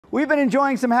We've been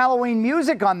enjoying some Halloween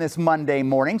music on this Monday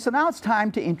morning, so now it's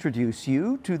time to introduce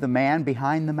you to the man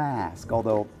behind the mask,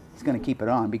 although he's going to keep it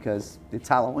on because it's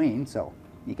Halloween, so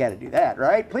you got to do that,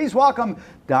 right? Please welcome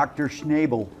Dr.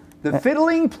 Schnabel, the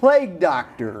fiddling plague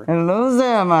doctor. Hello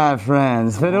there, my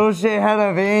friends. Fiddle-she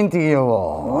Halloween to you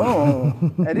all.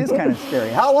 Oh, that is kind of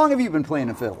scary. How long have you been playing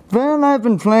the fiddle? Well, I've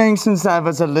been playing since I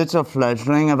was a little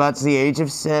fledgling, about the age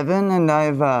of 7, and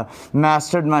I've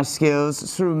mastered my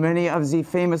skills through many of the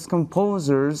famous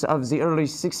composers of the early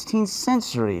 16th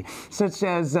century, such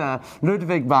as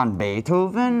Ludwig van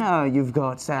Beethoven, you've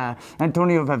got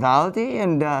Antonio Vivaldi,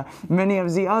 and many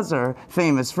of the other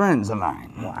famous friends of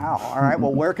mine. Wow. All right.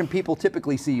 Well, where can people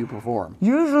typically see you perform?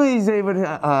 Usually they would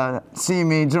see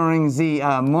me during the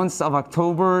months of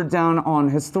October down on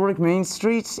historic Main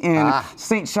Street in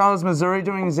St. Charles, Missouri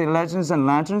during the Legends and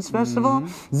Lanterns Festival.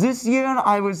 This year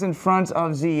I was in front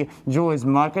of the Joy's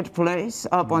Marketplace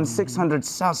up on 600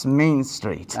 South Main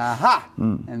Street. Aha!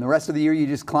 And the rest of the year you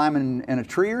just climb in a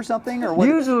tree or something? Or what?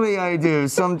 Usually I do.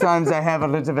 Sometimes I have a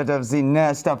little bit of the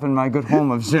nest up in my good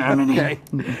home of Germany. Okay.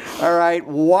 All right.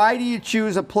 Why do you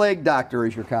choose a plague doctor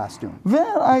as your costume?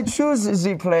 Well, I choose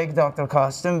the plague doctor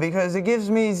costume because it gives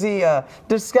me the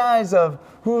disguise of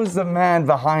who's the man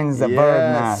behind the bird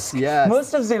mask. Yes.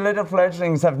 Most of the little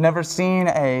fledglings have never seen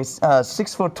a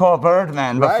 6-foot-tall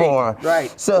birdman before.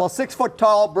 Right. So, well,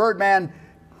 6-foot-tall birdman,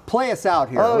 play us out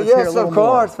here. oh, Let's hear yes, a little of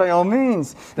course, more. by all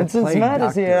means. And since plague Matt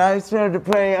is here, doctor. I started to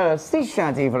play a sea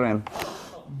shanty for him.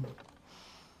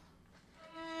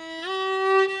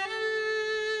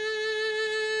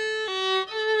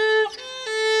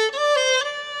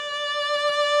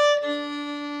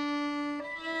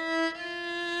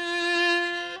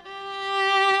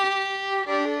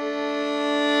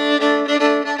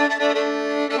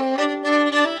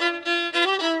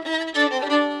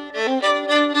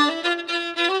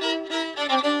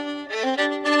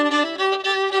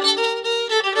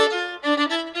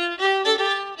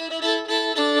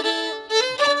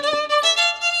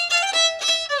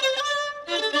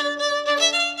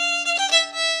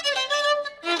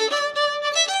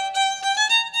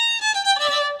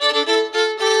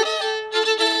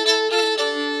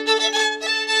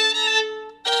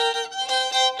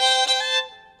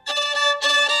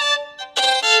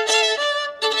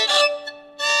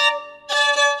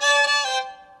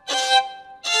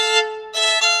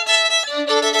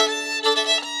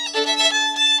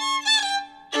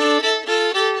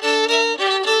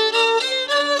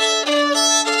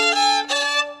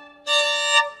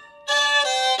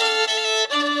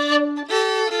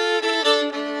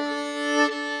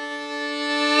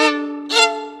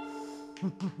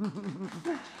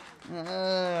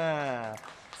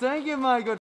 Thank you, my good